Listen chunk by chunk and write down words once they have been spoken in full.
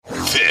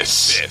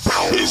This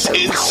is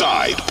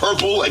Inside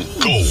Purple and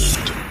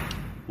Gold.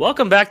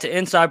 Welcome back to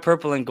Inside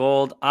Purple and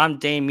Gold. I'm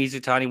Dane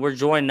Mizutani. We're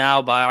joined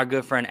now by our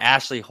good friend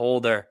Ashley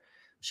Holder.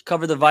 She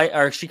covered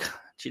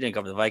she didn't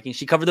cover the Vikings.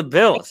 She covered the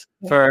Bills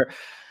for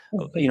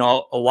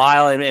a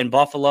while in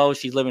Buffalo.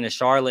 She's living in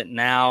Charlotte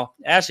now.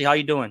 Ashley, how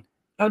you doing?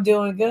 I'm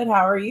doing good.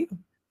 How are you?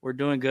 We're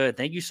doing good.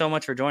 Thank you so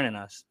much for joining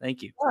us.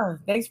 Thank you. Yeah,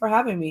 thanks for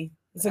having me.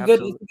 It's a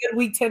good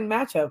Week 10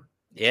 matchup.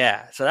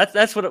 Yeah, so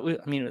that's what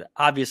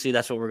obviously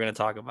that's what we're going to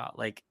talk about.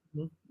 Like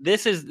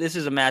this is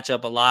a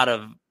matchup a lot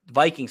of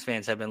Vikings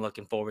fans have been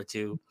looking forward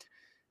to,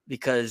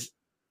 because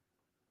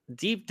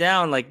deep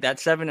down, like that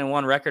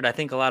 7-1 record, I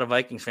think a lot of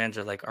Vikings fans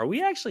are like, are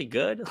we actually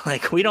good?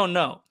 Like, we don't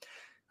know.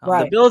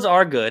 Right. The Bills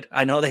are good.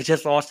 I know they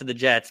just lost to the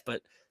Jets,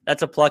 but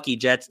that's a plucky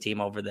Jets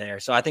team over there.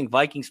 So I think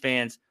Vikings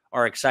fans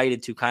are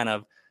excited to kind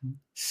of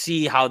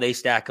see how they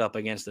stack up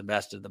against the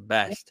best of the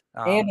best.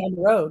 And on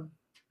the road.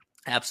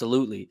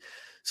 Absolutely.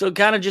 So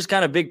kind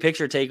of big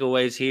picture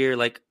takeaways here.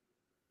 Like,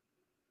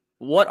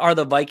 what are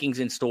the Vikings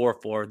in store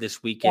for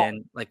this weekend?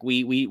 Yeah. Like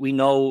we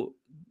know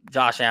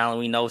Josh Allen,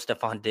 we know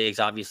Stephon Diggs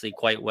obviously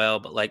quite well,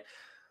 but like,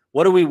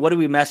 what are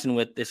we messing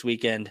with this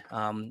weekend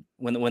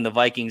when the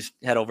Vikings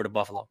head over to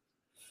Buffalo?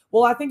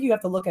 Well, I think you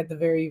have to look at the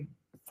very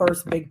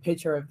first big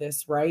picture of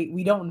this, right?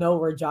 We don't know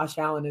where Josh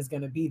Allen is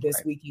going to be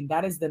this weekend.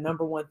 That is the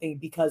number one thing,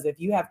 because if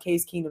you have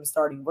Case Keenum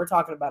starting, we're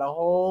talking about a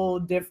whole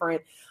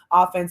different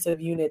offensive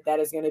unit that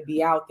is going to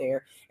be out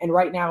there. And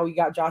right now you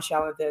got Josh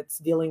Allen that's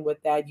dealing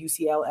with that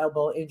UCL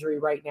elbow injury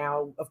right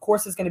now. Of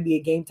course, it's going to be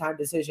a game time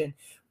decision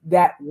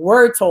that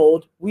we're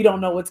told. We don't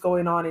know what's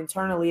going on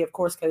internally, of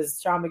course, because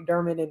Sean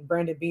McDermott and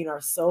Brandon Beane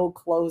are so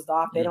closed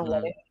off. They don't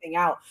let anything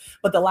out.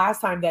 But the last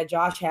time that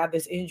Josh had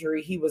this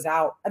injury, he was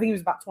out. I think he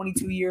was about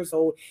 22 years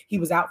old. He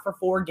was out for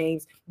 4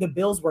 games. The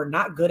Bills were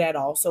not good at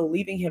all. So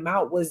leaving him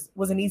out was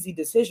an easy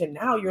decision.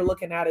 Now you're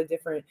looking at a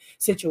different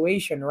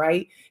situation,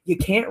 right? You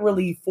can't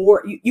really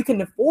you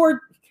can afford,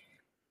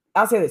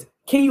 I'll say this.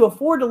 Can you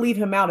afford to leave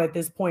him out at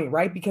this point,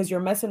 right? Because you're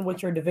messing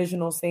with your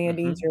divisional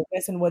standings. You're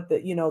messing with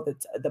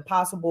the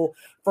possible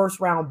first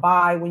round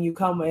bye when you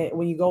go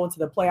into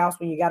the playoffs,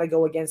 when you got to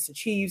go against the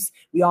Chiefs.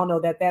 We all know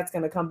that that's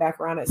going to come back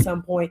around at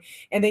some point.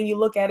 And then you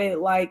look at it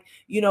like,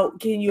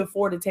 can you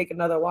afford to take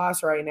another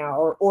loss right now?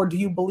 Or do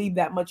you believe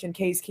that much in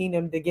Case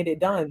Keenum to get it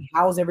done?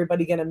 How is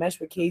everybody going to mesh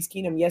with Case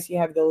Keenum? Yes, you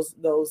have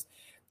those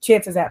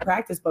chances at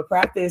practice, but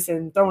practice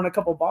and throwing a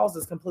couple balls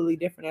is completely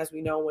different, as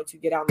we know, once you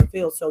get out in the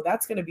field. So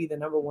that's going to be the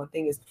number one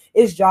thing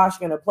is Josh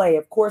going to play?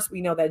 Of course, we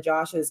know that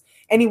Josh is,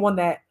 anyone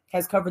that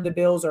has covered the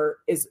Bills or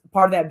is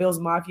part of that Bills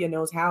Mafia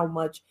knows how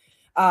much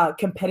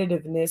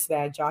competitiveness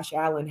that Josh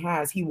Allen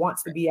has. He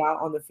wants to be out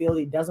on the field.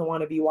 He doesn't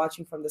want to be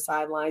watching from the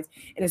sidelines.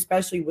 And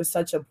especially with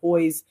such a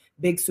poised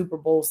big Super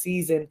Bowl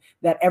season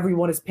that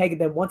everyone is pegging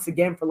them once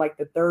again for like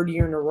the 3rd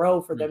year in a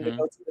row for them to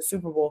go to the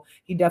Super Bowl,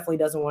 he definitely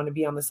doesn't want to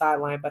be on the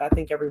sideline. But I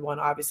think everyone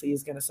obviously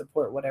is going to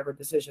support whatever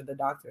decision the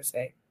doctors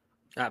say.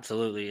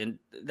 Absolutely. And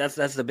that's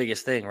the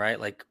biggest thing, right?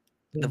 Like,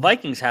 the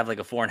Vikings have like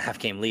a 4.5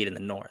 game lead in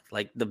the North.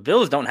 Like, the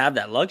Bills don't have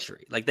that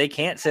luxury. Like, they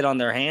can't sit on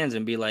their hands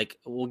and be like,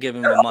 we'll give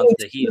him a month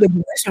to heal.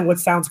 What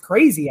sounds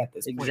crazy at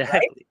this point. Exactly.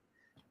 Right?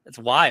 That's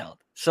wild.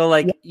 So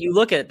like, you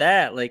look at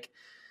that, like,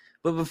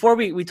 but before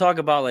we talk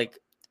about like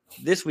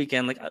this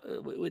weekend, like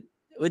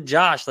with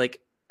Josh,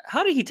 like,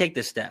 how did he take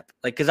this step?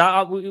 Like,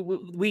 because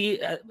we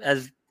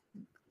as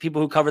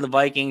people who cover the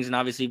Vikings and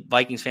obviously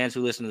Vikings fans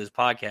who listen to this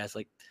podcast,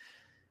 like,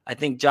 I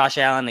think Josh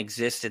Allen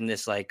exists in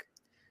this like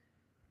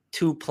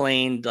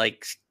two-planed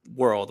like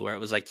world where it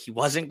was like he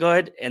wasn't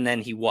good and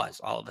then he was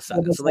all of a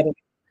sudden. So like,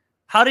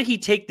 how did he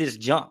take this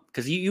jump?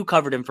 Because you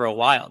covered him for a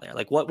while there.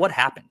 Like, what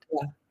happened?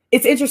 Yeah.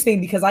 It's interesting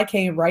because I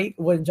came right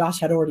when Josh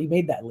had already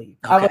made that leap.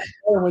 Okay. I was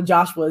there when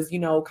Josh was,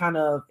 kind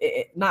of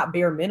not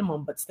bare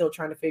minimum, but still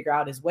trying to figure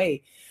out his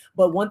way.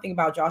 But one thing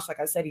about Josh, like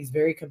I said, he's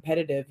very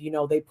competitive.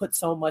 They put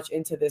so much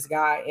into this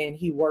guy and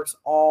he works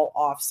all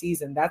off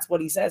season. That's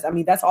what he says. I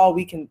mean, that's all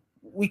we can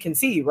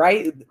see,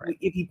 right?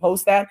 If he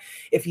posts that,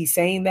 if he's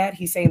saying that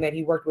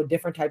he worked with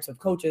different types of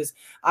coaches,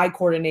 eye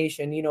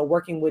coordination,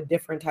 working with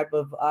different type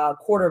of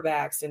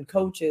quarterbacks and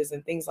coaches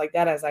and things like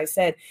that, as I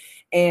said.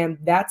 And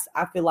that's,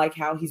 I feel like,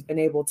 how he's been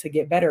able to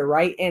get better,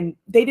 right? And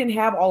they didn't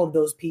have all of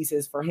those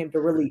pieces for him to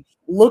really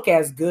look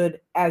as good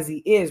as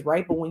he is,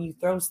 right? But when you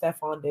throw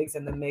Stephon Diggs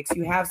in the mix,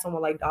 you have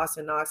someone like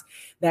Dawson Knox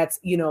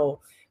that's,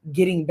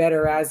 getting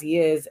better as he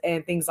is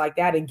and things like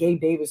that. And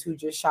Gabe Davis, who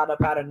just shot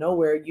up out of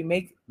nowhere, you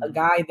make a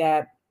guy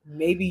that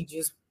maybe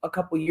just a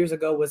couple years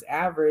ago was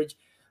average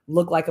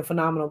look like a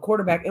phenomenal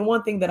quarterback. And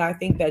one thing that I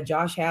think that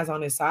Josh has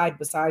on his side,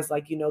 besides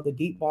like, the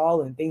deep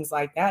ball and things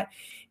like that,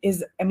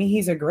 is, I mean,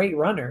 he's a great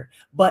runner.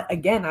 But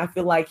again, I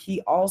feel like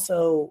he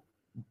also,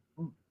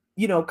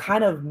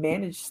 kind of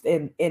managed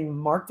and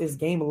marked his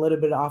game a little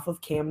bit off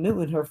of Cam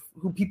Newton,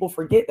 who people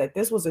forget that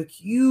this was a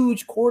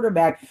huge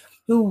quarterback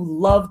who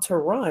love to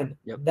run.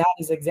 Yep. That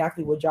is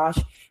exactly what Josh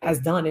has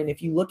done. And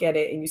if you look at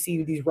it and you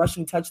see these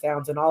rushing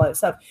touchdowns and all that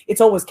stuff, it's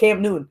always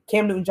Cam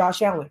Newton,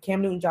 Josh Allen,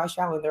 Cam Newton, Josh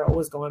Allen. They're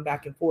always going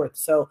back and forth.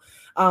 So,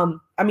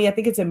 I mean, I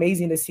think it's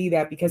amazing to see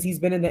that because he's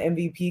been in the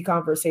MVP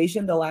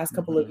conversation the last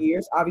couple of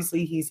years.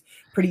 Obviously, he's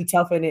pretty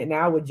tough in it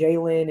now with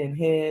Jalen and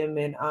him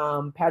and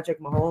Patrick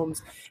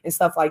Mahomes and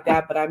stuff like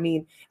that. But I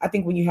mean, I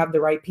think when you have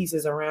the right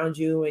pieces around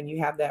you and you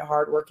have that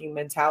hardworking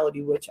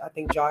mentality, which I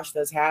think Josh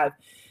does have,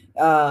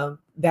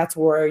 that's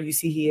where you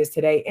see he is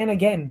today. And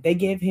again, they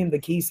gave him the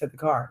keys to the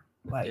car.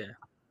 Like,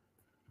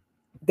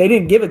 they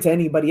didn't give it to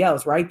anybody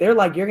else, right? They're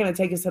like, you're going to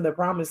take us to the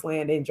promised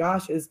land. And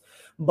Josh is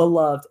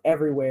beloved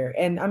everywhere.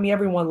 And I mean,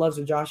 everyone loves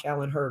a Josh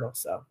Allen hurdle.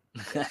 So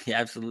yeah,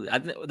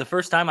 absolutely. The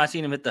first time I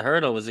seen him hit the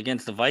hurdle was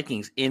against the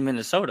Vikings in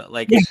Minnesota.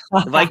 Like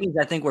the Vikings,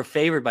 I think, were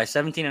favored by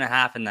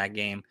 17.5 in that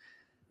game.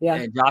 Yeah.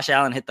 And Josh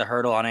Allen hit the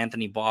hurdle on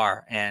Anthony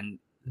Barr, and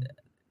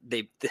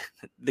the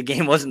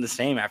game wasn't the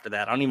same after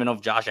that. I don't even know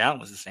if Josh Allen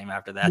was the same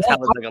after that. That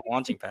was like a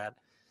launching pad.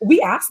 We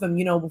asked him,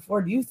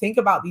 before, do you think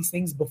about these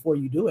things before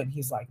you do it? And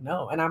he's like,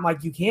 no. And I'm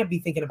like, you can't be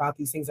thinking about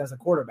these things as a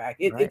quarterback.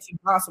 It's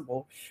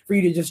impossible for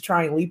you to just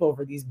try and leap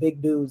over these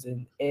big dudes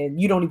and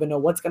you don't even know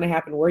what's going to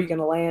happen, where you're going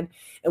to land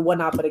and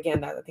whatnot. But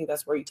again, I think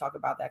that's where you talk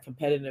about that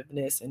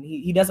competitiveness. And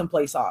he doesn't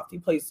play soft.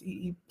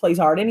 He plays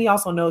hard. And he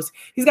also knows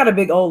he's got a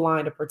big old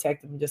line to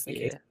protect him just in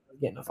case he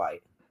get in a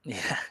fight.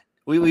 Yeah.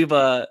 We've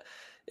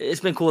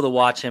it's been cool to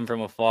watch him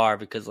from afar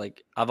because,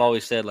 like, I've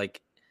always said,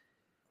 like,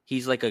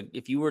 he's like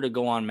if you were to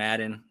go on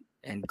Madden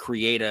and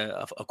create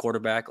a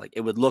quarterback, like,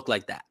 it would look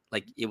like that.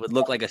 Like, it would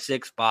look like a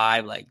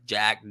 6'5", like,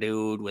 jack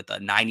dude with a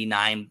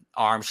 99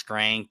 arm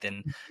strength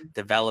and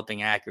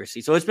developing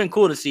accuracy. So it's been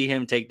cool to see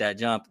him take that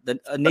jump. The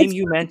name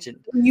you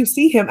mentioned. When you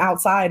see him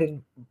outside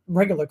in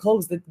regular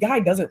clothes, the guy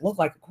doesn't look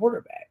like a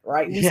quarterback,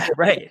 right?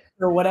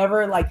 Or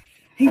whatever. Like,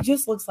 he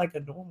just looks like a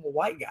normal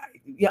white guy,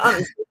 to be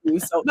honest with you.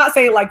 So I'm not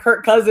saying like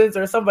Kirk Cousins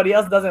or somebody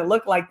else doesn't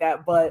look like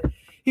that, but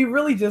he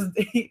really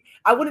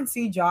I wouldn't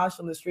see Josh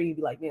on the street and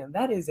be like, man,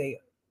 that is a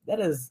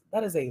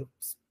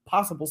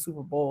possible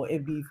Super Bowl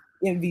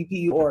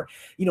MVP or,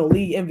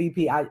 league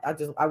MVP.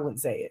 I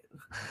wouldn't say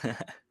it.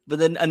 But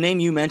then a name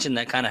you mentioned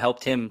that kind of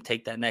helped him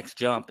take that next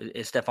jump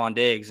is Stephon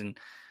Diggs. And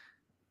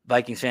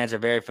Vikings fans are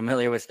very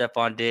familiar with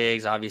Stephon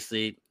Diggs.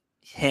 Obviously,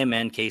 him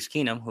and Case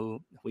Keenum, who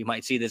we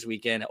might see this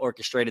weekend,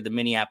 orchestrated the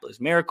Minneapolis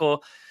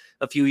Miracle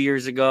a few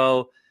years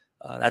ago.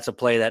 That's a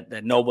play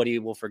that nobody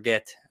will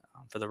forget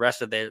for the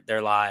rest of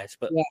their lives.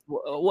 But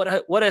what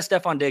has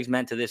Stephon Diggs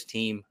meant to this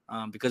team?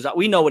 Because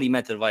we know what he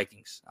meant to the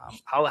Vikings.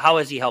 How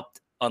has he helped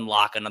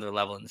unlock another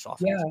level in this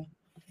offense? Yeah,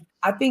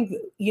 I think,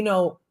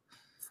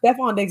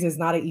 Stephon Diggs is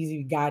not an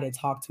easy guy to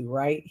talk to,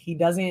 right? He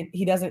doesn't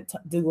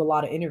do a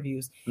lot of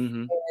interviews.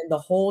 And the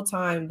whole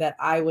time that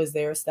I was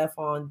there,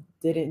 Stephon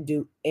didn't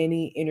do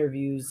any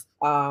interviews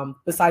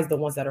besides the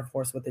ones that are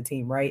forced with the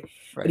team, right?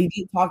 But he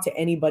didn't talk to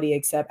anybody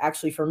except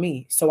actually for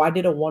me. So I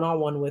did a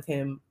one-on-one with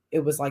him.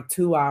 It was like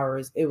 2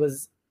 hours.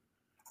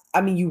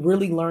 You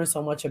really learn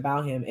so much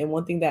about him. And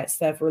one thing that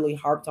Steph really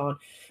harped on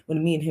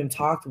when me and him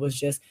talked was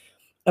just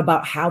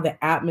about how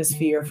the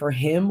atmosphere for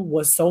him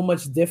was so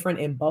much different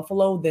in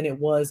Buffalo than it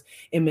was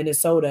in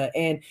Minnesota.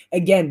 And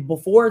again,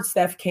 before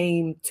Steph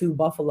came to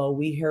Buffalo,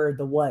 we heard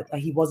like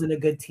he wasn't a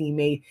good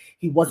teammate.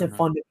 He wasn't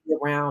fun to be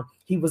around.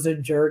 He was a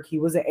jerk. He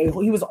was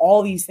he was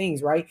all these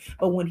things, right?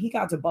 But when he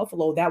got to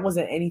Buffalo, that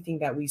wasn't anything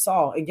that we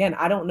saw. Again,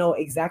 I don't know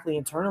exactly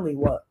internally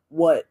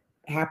what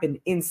happened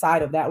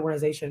inside of that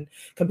organization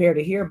compared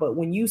to here, but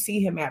when you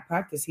see him at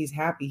practice, he's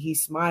happy,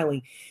 he's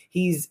smiling,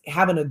 he's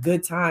having a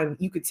good time.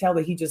 You could tell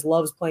that he just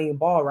loves playing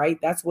ball, right?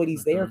 That's what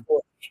he's there for.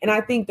 And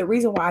I think the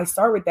reason why I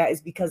start with that is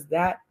because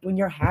that when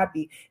you're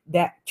happy,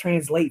 that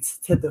translates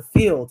to the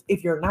field.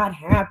 If you're not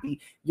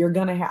happy, you're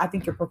going to I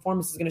think your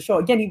performance is going to show.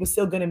 Again, he was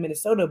still good in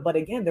Minnesota, but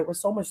again, there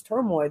was so much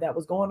turmoil that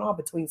was going on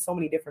between so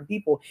many different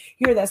people.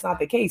 Here, that's not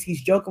the case.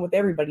 He's joking with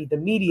everybody, the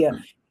media,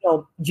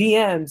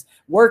 GMs,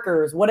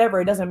 workers,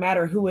 whatever. It doesn't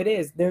matter who it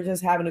is. They're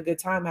just having a good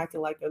time acting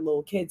like they're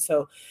little kids.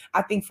 So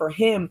I think for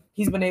him,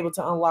 he's been able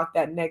to unlock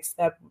that next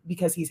step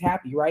because he's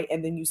happy, right?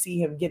 And then you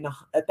see him getting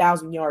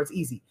 1,000 yards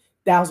easy.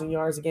 1,000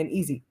 yards again,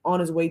 easy,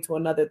 on his way to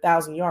another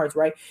 1,000 yards,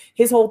 right?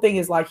 His whole thing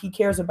is like he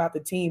cares about the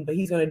team, but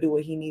he's going to do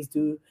what he needs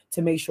to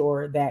make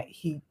sure that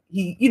he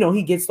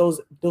gets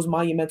those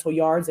monumental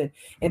yards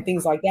and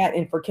things like that.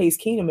 And for Case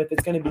Keenum, if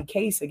it's going to be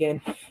Case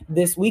again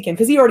this weekend,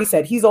 because he already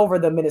said he's over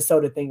the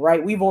Minnesota thing,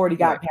 right? We've already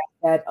got past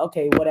that.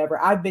 Okay, whatever.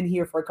 I've been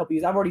here for a couple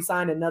years. I've already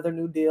signed another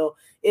new deal.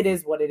 It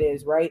is what it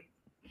is, right?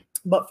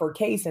 But for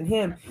Case and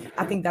him,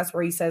 I think that's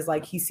where he says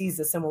like he sees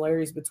the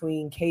similarities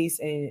between Case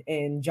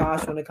and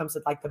Josh when it comes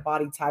to like the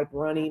body type,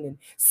 running and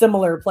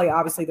similar play.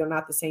 Obviously, they're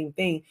not the same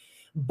thing.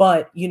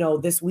 But,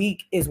 this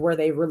week is where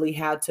they really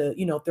had to,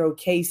 throw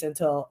Case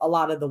into a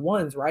lot of the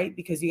ones, right?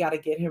 Because you got to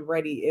get him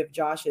ready if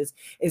Josh is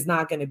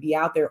not going to be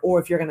out there, or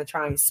if you're going to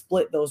try and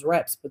split those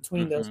reps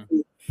between those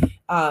two.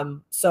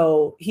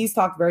 So he's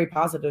talked very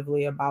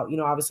positively about,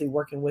 obviously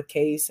working with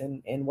Case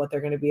and what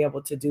they're going to be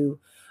able to do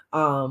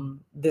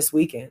this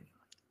weekend.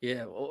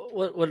 Yeah,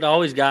 what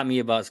always got me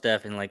about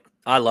Stephen, like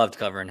I loved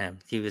covering him.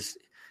 He was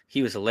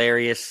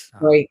hilarious.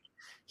 Right.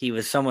 He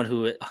was someone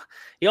who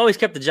he always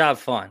kept the job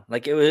fun.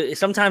 Like it was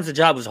sometimes the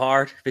job was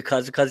hard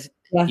because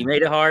Yeah. he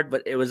made it hard,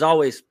 but it was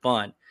always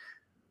fun.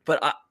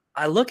 But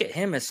I look at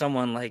him as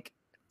someone like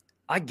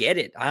I get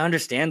it. I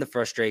understand the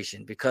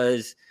frustration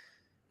because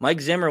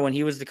Mike Zimmer, when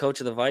he was the coach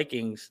of the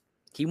Vikings,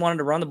 he wanted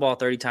to run the ball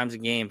 30 times a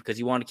game because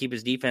he wanted to keep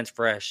his defense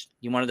fresh.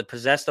 He wanted to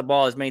possess the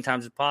ball as many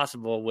times as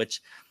possible,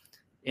 which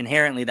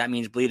inherently that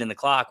means bleeding the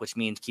clock, which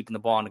means keeping the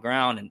ball on the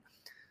ground. And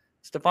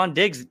Stephon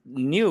Diggs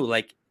knew,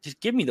 like, just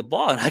give me the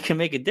ball and I can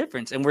make a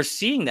difference. And we're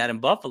seeing that in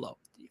Buffalo.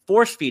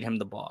 Force feed him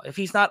the ball. If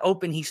he's not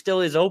open, he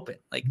still is open.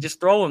 Like, just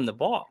throw him the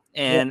ball.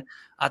 And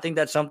I think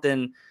that's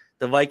something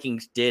the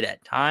Vikings did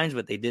at times,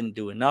 but they didn't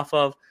do enough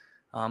of.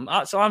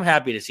 So I'm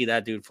happy to see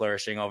that dude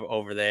flourishing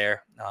over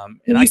there.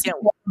 And I can't.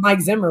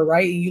 Mike Zimmer,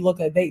 right? You look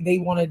at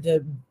they wanted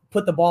to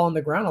put the ball on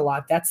the ground a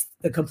lot. That's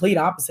the complete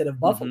opposite of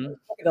Buffalo. Mm-hmm.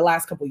 The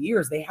last couple of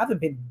years, they haven't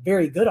been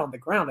very good on the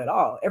ground at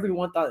all.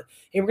 Everyone thought,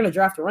 hey, we're going to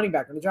draft a running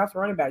back. We're going to draft a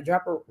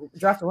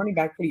running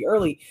back pretty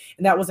early.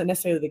 And that wasn't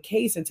necessarily the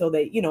case until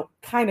they,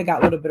 kind of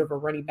got a little bit of a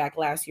running back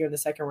last year in the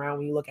second round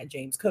when you look at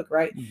James Cook,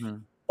 right? Mm-hmm.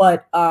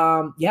 But,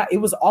 it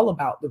was all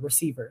about the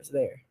receivers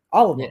there.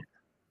 All of them.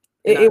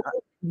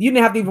 You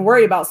didn't have to even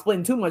worry about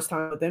splitting too much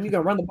time with them. You're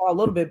going to run the ball a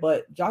little bit,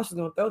 but Josh is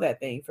going to throw that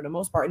thing for the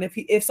most part. And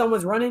if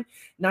someone's running,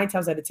 9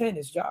 times out of 10,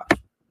 it's Josh.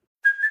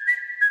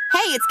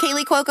 Hey, it's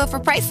Kaylee Cuoco for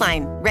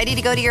Priceline. Ready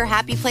to go to your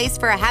happy place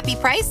for a happy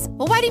price?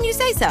 Well, why didn't you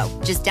say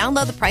so? Just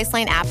download the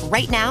Priceline app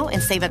right now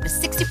and save up to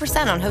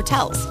 60% on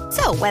hotels.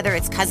 So whether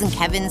it's Cousin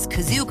Kevin's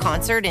Kazoo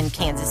Concert in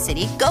Kansas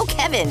City, go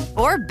Kevin,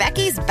 or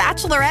Becky's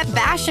Bachelorette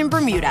Bash in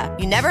Bermuda,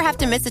 you never have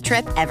to miss a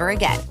trip ever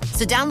again.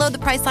 So download the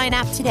Priceline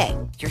app today.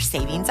 Your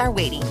savings are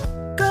waiting.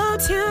 Go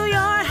to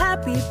your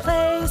happy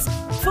place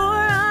for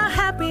a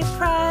happy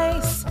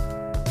price.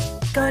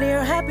 Go to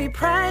your happy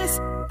price,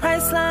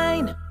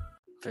 Priceline.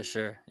 For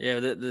sure. Yeah,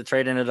 the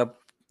trade ended up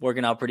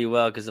working out pretty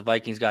well because the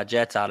Vikings got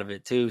Jets out of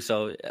it too.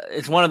 So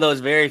it's one of those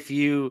very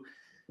few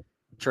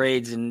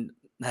trades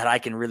that I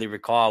can really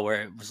recall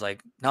where it was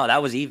like, no,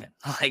 that was even.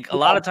 Like a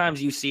lot of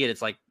times you see it,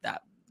 it's like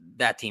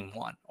that team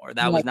won or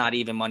that was not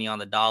even money on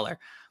the dollar.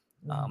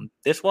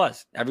 This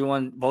was.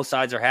 Everyone, both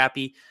sides are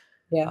happy.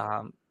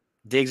 Yeah.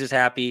 Diggs is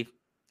happy.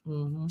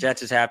 Mm-hmm.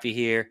 Jets is happy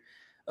here.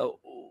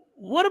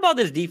 What about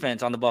this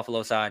defense on the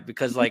Buffalo side?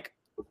 Because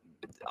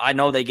I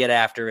know they get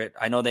after it.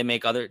 I know they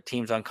make other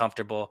teams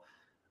uncomfortable.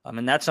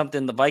 And that's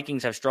something the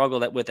Vikings have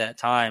struggled with at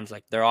times.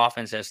 Like their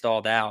offense has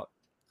stalled out.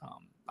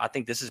 I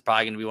think this is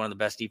probably going to be one of the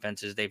best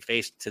defenses they've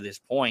faced to this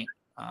point.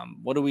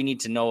 What do we need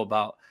to know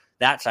about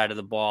that side of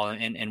the ball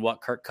and what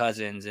Kirk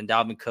Cousins and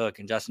Dalvin Cook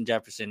and Justin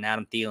Jefferson and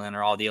Adam Thielen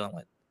are all dealing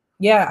with?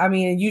 Yeah, I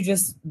mean, you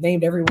just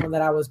named everyone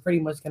that I was pretty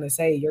much going to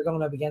say. You're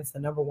going up against the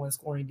number one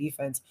scoring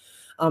defense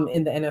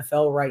in the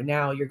NFL right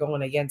now. You're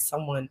going against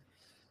someone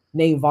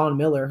named Von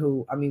Miller,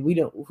 who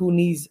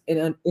needs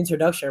an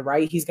introduction,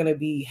 right? He's going to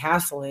be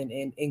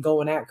hassling and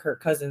going at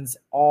Kirk Cousins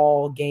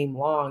all game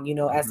long,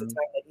 as the time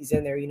that he's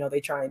in there, they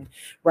try and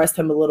rest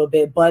him a little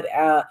bit. But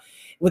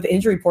with the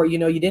injury report,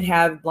 you did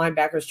have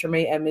linebackers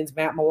Tremaine Edmonds,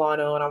 Matt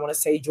Milano, and I want to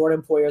say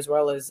Jordan Poyer, as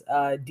well as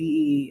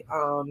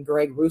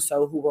Greg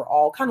Rousseau, who were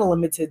all kind of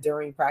limited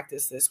during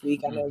practice this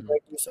week. I know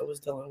Greg Rousseau was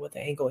dealing with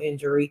an ankle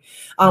injury,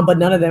 but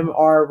none of them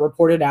are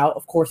reported out.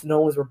 Of course,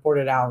 no one's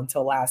reported out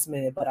until last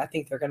minute, but I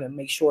think they're going to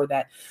make sure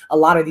that a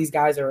lot of these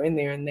guys are in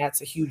there, and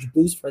that's a huge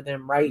boost for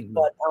them, right? Mm-hmm.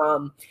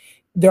 But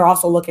they're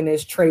also looking at,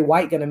 is Trey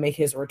White going to make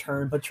his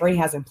return? But Trey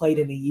hasn't played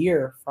in a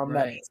year from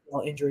that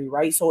injury,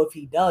 right? So if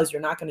he does,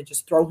 you're not going to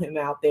just throw him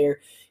out there.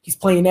 He's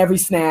playing every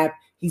snap.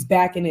 He's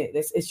back in it.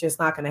 It's just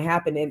not going to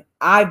happen. And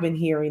I've been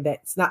hearing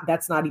that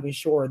that's not even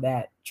sure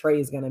that Trey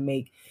is going to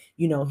make,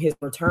 his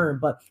return.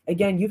 But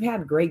again, you've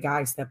had great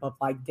guys step up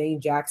like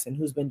Dane Jackson,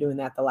 who's been doing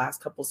that the last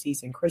couple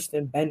seasons.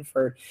 Christian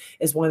Benford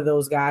is one of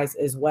those guys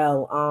as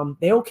well.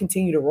 They'll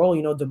continue to roll,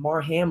 DeMar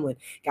Hamlin.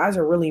 Guys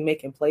are really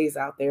making plays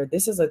out there.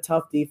 This is a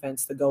tough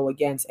defense to go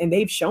against. And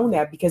they've shown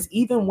that because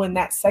even when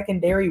that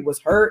secondary was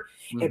hurt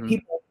and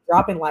people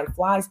dropping like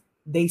flies,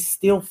 they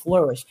still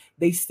flourish.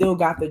 They still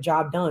got the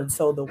job done.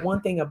 So the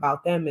one thing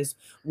about them is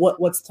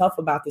what's tough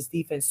about this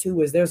defense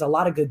too is there's a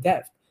lot of good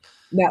depth.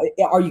 Now,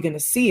 are you going to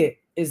see it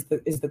is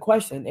the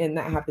question, and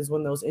that happens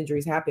when those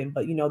injuries happen.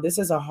 But, this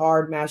is a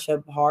hard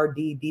matchup, hard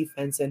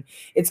defense, and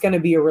it's going to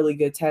be a really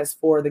good test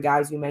for the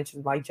guys you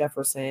mentioned like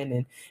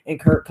Jefferson and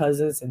Kirk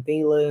Cousins and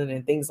Thielen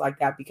and things like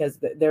that because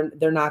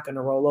they're not going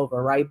to roll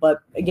over, right?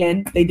 But,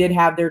 again, they did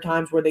have their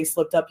times where they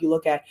slipped up. You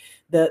look at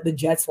the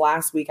Jets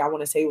last week, I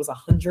want to say it was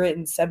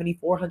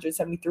 174,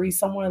 173,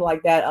 somewhere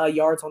like that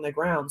yards on the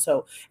ground.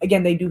 So,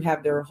 again, they do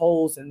have their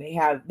holes, and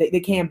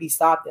they can be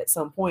stopped at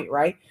some point,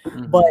 right?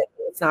 Mm-hmm. But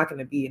it's not going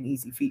to be an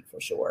easy feat for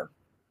sure.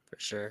 For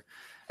sure.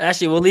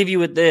 Ashley, we'll leave you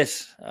with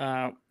this.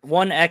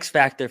 One X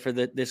factor for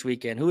this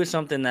weekend. Who is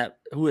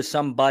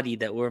somebody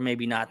that we're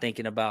maybe not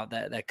thinking about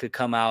that could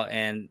come out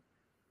and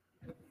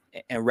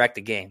wreck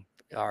the game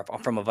or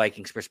from a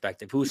Vikings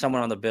perspective? Who's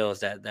someone on the Bills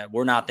that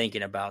we're not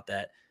thinking about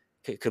that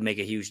could make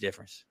a huge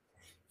difference.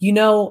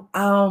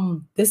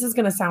 This is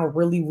going to sound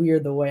really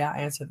weird the way I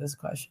answer this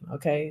question.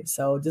 Okay.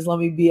 So just let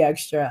me be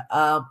extra.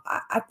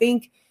 I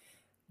think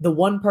the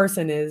one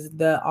person is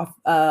the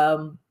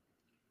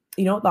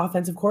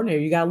offensive coordinator.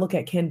 You got to look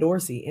at Ken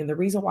Dorsey. And the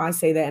reason why I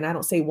say that, and I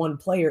don't say one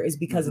player, is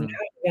because now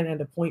you're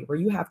at a point where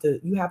you have to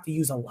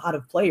use a lot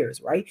of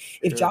players, right?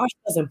 If Josh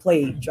doesn't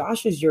play,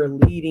 Josh is your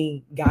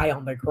leading guy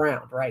on the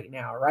ground right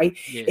now, right?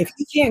 Yeah. If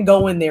he can't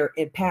go in there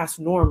and pass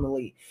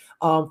normally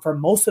for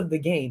most of the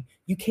game,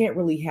 you can't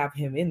really have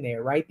him in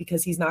there, right?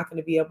 Because he's not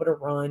going to be able to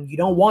run. You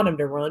don't want him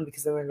to run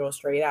because they're going to go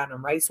straight at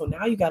him, right? So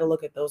now you got to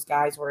look at those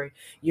guys where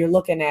you're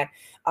looking at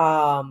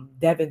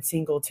Devin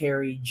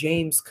Singletary,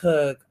 James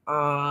Cook,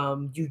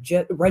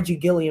 Reggie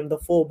Gilliam, the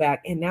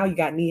fullback, and now you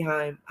got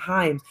Nyheim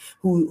Hines,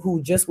 who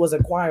just was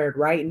acquired,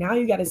 right? Now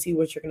you got to see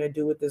what you're going to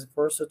do with this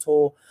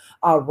versatile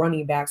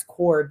running backs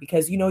core,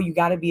 because you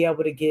got to be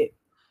able to get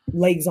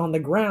legs on the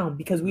ground,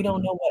 because we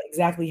don't know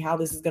exactly how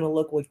this is going to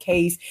look with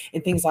Case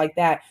and things like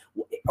that.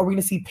 Are we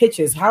going to see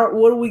pitches?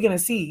 What are we going to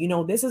see?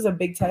 This is a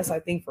big test, I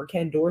think, for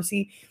Ken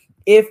Dorsey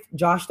if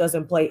Josh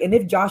doesn't play. And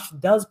if Josh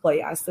does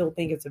play, I still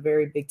think it's a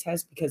very big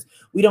test because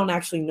we don't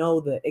actually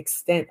know the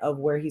extent of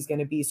where he's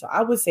going to be. So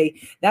I would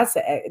say that's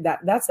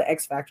the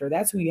X factor.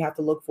 That's who you have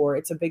to look for.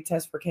 It's a big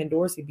test for Ken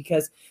Dorsey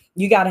because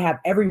you got to have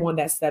everyone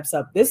that steps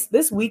up.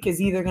 This week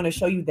is either going to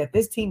show you that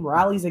this team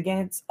rallies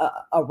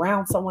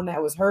around someone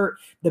that was hurt,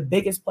 the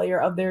biggest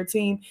player of their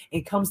team,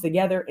 and comes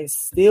together and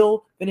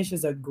still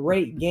finishes a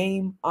great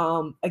game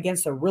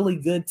against a really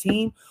good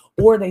team,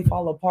 or they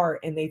fall apart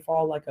and they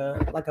fall like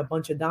a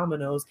bunch of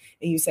dominoes,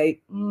 and you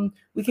say,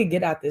 we can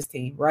get at this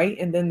team, right?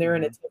 And then they're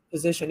in a tough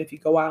position if you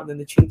go out and then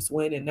the Chiefs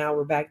win and now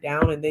we're back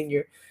down, and then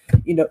you're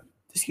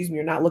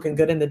not looking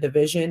good in the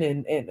division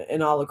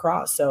and all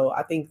across. So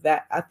I think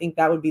that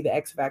would be the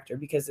X factor,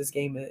 because this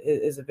game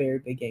is a very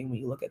big game when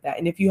you look at that.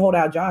 And if you hold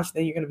out Josh,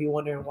 then you're going to be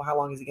wondering, well, how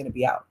long is he going to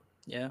be out?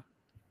 Yeah.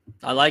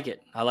 I like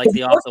it. I like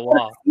the off the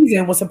wall.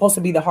 Season was supposed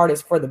to be the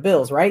hardest for the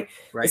Bills, right?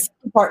 Right. The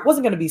second part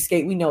wasn't going to be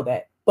skate. We know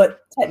that.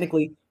 But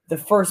technically, the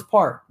first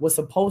part was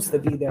supposed to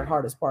be their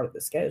hardest part of the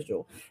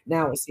schedule.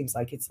 Now it seems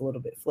like it's a little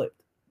bit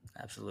flipped.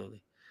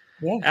 Absolutely.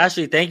 Yeah.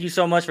 Ashley, thank you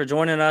so much for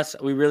joining us.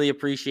 We really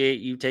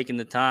appreciate you taking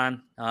the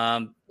time.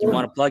 You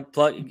want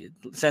to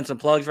send some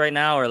plugs right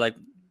now, or where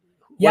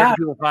can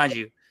people find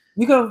you?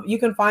 You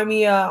can find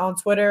me on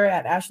Twitter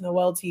at Ash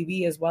Noel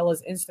TV, as well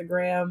as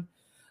Instagram.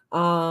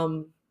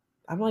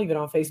 I'm not even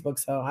on Facebook,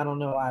 so I don't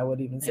know why I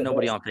would even say Ain't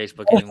nobody that. on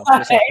Facebook anymore.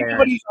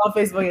 Nobody's on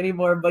Facebook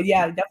anymore. But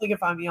yeah, definitely can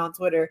find me on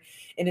Twitter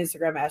and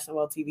Instagram, Ash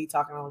Noel TV,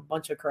 talking on a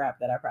bunch of crap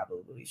that I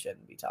probably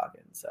shouldn't be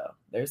talking. So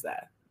there's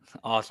that.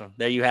 Awesome.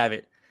 There you have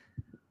it.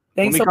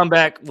 Thanks. When we come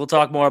back, we'll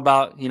talk more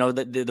about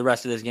the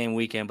rest of this game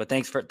weekend. But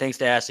thanks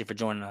to Ashley for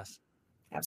joining us.